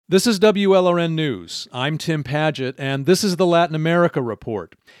This is WLRN News. I'm Tim Padgett, and this is the Latin America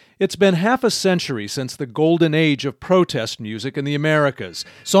Report. It's been half a century since the golden age of protest music in the Americas.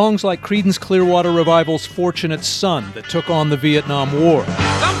 Songs like Creedence Clearwater Revival's Fortunate Son that took on the Vietnam War.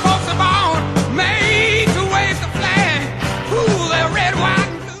 Some folks are born made to wave the flag, ooh, they're red, white,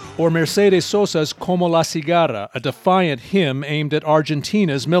 and blue. Or Mercedes Sosa's Como la Cigarra, a defiant hymn aimed at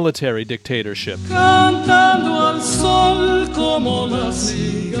Argentina's military dictatorship. Cantando al sol como la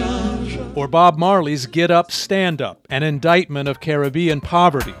cigarra. Or Bob Marley's Get Up, Stand Up, an indictment of Caribbean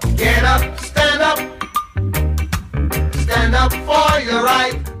poverty. Get up, stand up for your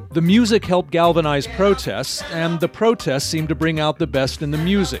right. The music helped galvanize protests, and the protests seemed to bring out the best in the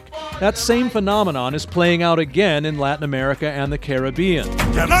music. That same phenomenon is playing out again in Latin America and the Caribbean.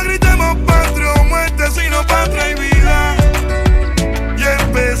 Ya no gritemos patria o muerte, sino patria y vida. Y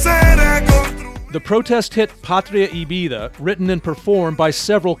empezar a construir. The protest hit Patria y Vida, written and performed by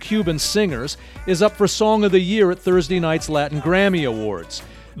several Cuban singers, is up for Song of the Year at Thursday night's Latin Grammy Awards.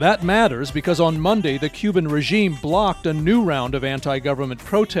 That matters because on Monday, the Cuban regime blocked a new round of anti-government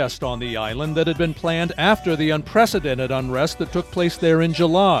protest on the island that had been planned after the unprecedented unrest that took place there in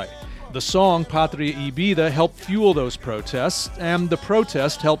July. The song Patria y Vida helped fuel those protests, and the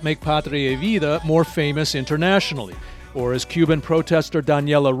protest helped make Patria y Vida more famous internationally. Or as Cuban protester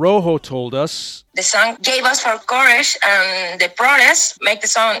Daniela Rojo told us, the song gave us for courage, and the protests make the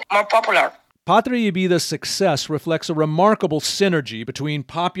song more popular. Patria y Vida's success reflects a remarkable synergy between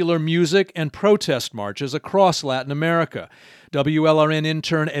popular music and protest marches across Latin America. WLRN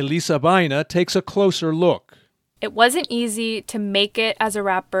intern Elisa Baina takes a closer look. It wasn't easy to make it as a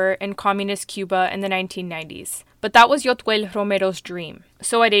rapper in communist Cuba in the 1990s, but that was Yotuel Romero's dream.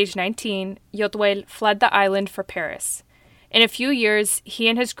 So at age 19, Yotuel fled the island for Paris. In a few years, he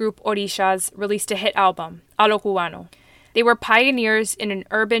and his group Orishas released a hit album, A lo Cubano. They were pioneers in an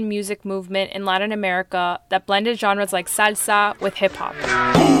urban music movement in Latin America that blended genres like salsa with hip-hop.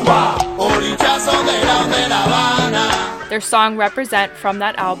 Their song Represent from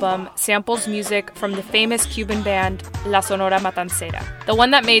that album samples music from the famous Cuban band La Sonora Matancera, the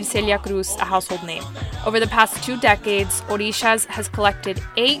one that made Celia Cruz a household name. Over the past 2 decades, Orishas has collected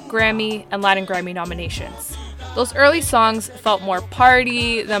 8 Grammy and Latin Grammy nominations. Those early songs felt more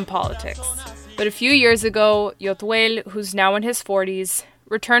party than politics. But a few years ago, Yotuel, who's now in his 40s,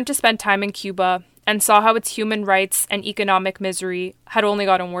 returned to spend time in Cuba and saw how its human rights and economic misery had only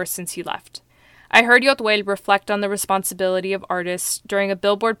gotten worse since he left. I heard Yotuel reflect on the responsibility of artists during a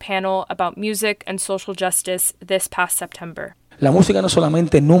Billboard panel about music and social justice this past September. La música no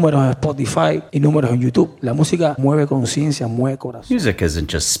solamente números en Spotify y números en YouTube. La música mueve conciencia, mueve corazón. Music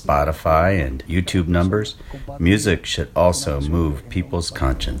isn't just Spotify and YouTube numbers. Music should also move people's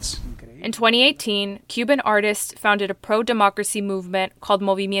conscience. In 2018, Cuban artists founded a pro-democracy movement called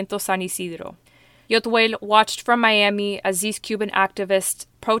Movimiento San Isidro. Yotuel watched from Miami as these Cuban activists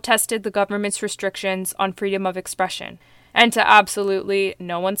protested the government's restrictions on freedom of expression. And to absolutely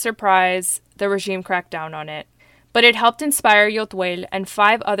no one's surprise, the regime cracked down on it. But it helped inspire Yotuel and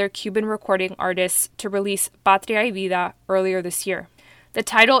 5 other Cuban recording artists to release Patria y Vida earlier this year. The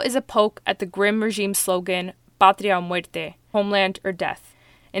title is a poke at the grim regime slogan, Patria o Muerte, homeland or death.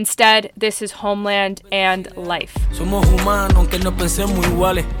 Instead, this is homeland and life.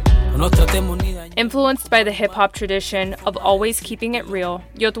 Influenced by the hip-hop tradition of always keeping it real,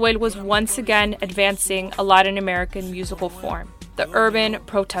 Yotuel was once again advancing a Latin American musical form, the urban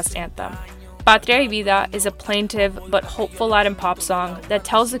protest anthem. Patria y Vida is a plaintive but hopeful Latin pop song that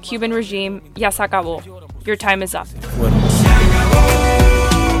tells the Cuban regime, ya se acabó, your time is up.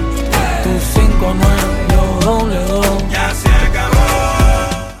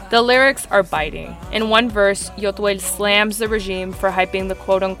 The lyrics are biting. In one verse, Yotuel slams the regime for hyping the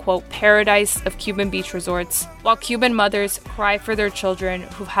quote-unquote paradise of Cuban beach resorts, while Cuban mothers cry for their children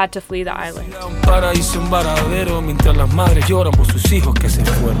who've had to flee the island.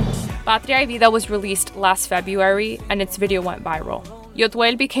 Patria y Vida was released last February, and its video went viral.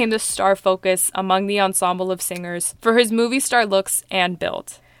 Yotuel became the star focus among the ensemble of singers for his movie star looks and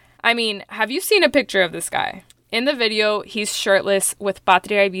build. I mean, have you seen a picture of this guy? In the video, he's shirtless with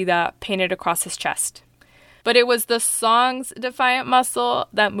Patria y Vida painted across his chest. But it was the song's defiant muscle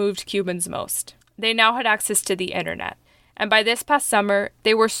that moved Cubans most. They now had access to the internet. And by this past summer,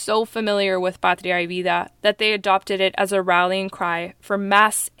 they were so familiar with Patria y Vida that they adopted it as a rallying cry for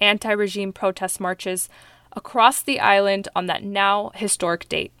mass anti-regime protest marches across the island on that now historic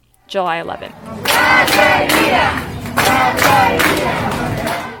date, July 11th.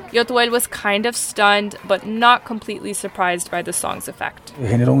 Yotuel was kind of stunned, but not completely surprised by the song's effect.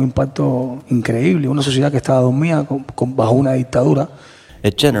 Generó un impacto increíble, una sociedad que estaba dormida bajo una dictadura.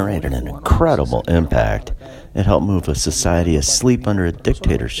 It generated an incredible impact. It helped move a society asleep under a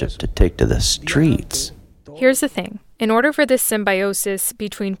dictatorship to take to the streets. Here's the thing. In order for this symbiosis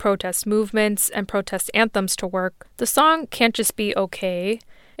between protest movements and protest anthems to work, the song can't just be okay.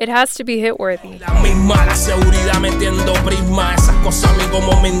 It has to be hit-worthy.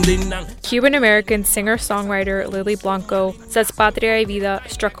 Cuban-American singer-songwriter Lily Blanco says Patria y Vida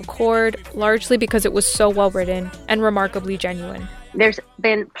struck a chord largely because it was so well-written and remarkably genuine. There's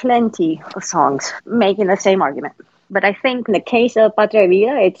been plenty of songs making the same argument. But I think in the case of Patria y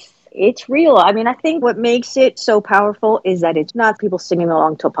Vida, it's real. I mean, I think what makes it so powerful is that it's not people singing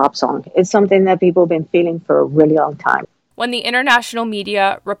along to a pop song. It's something that people have been feeling for a really long time. When the international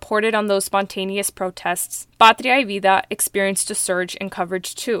media reported on those spontaneous protests, Patria y Vida experienced a surge in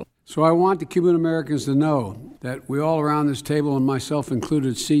coverage too. So I want the Cuban Americans to know that we all around this table, and myself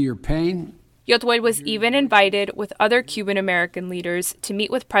included, see your pain. Yotuel was even invited with other Cuban American leaders to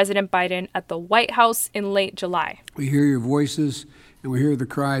meet with President Biden at the White House in late July. We hear your voices and we hear the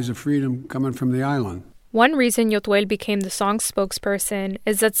cries of freedom coming from the island. One reason Yotuel became the song's spokesperson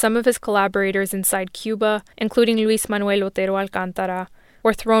is that some of his collaborators inside Cuba, including Luis Manuel Otero Alcántara,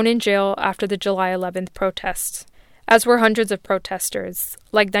 were thrown in jail after the July 11th protests, as were hundreds of protesters,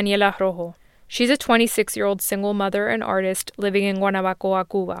 like Daniela Rojo. She's a 26-year-old single mother and artist living in Guanabacoa,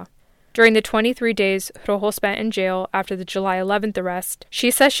 Cuba. During the 23 days Rojo spent in jail after the July 11th arrest, she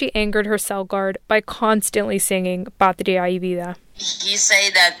says she angered her cell guard by constantly singing Patria y Vida. He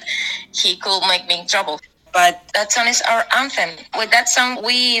said that he could make me in trouble. But that song is our anthem. With that song,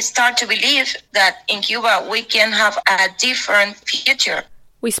 we start to believe that in Cuba we can have a different future.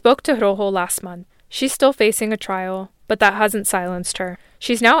 We spoke to Rojo last month. She's still facing a trial, but that hasn't silenced her.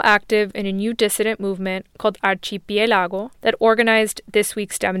 She's now active in a new dissident movement called Archipiélago that organized this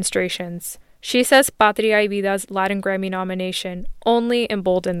week's demonstrations. She says Patria y Vida's Latin Grammy nomination only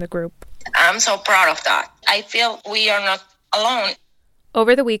emboldened the group. I'm so proud of that. I feel we are not alone.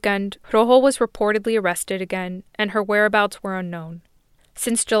 Over the weekend, Rojo was reportedly arrested again, and her whereabouts were unknown.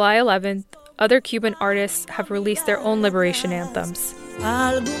 Since July 11th, other Cuban artists have released their own liberation anthems.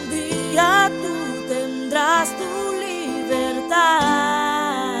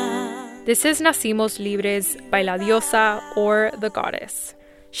 This is Nacimos Libres by La Diosa, or the Goddess.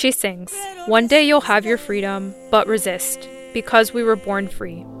 She sings, "One day you'll have your freedom, but resist, because we were born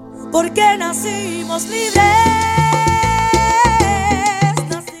free."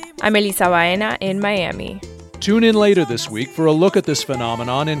 I'm Elisa Baena in Miami. Tune in later this week for a look at this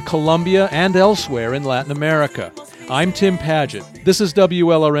phenomenon in Colombia and elsewhere in Latin America. I'm Tim Padgett. This is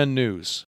WLRN News.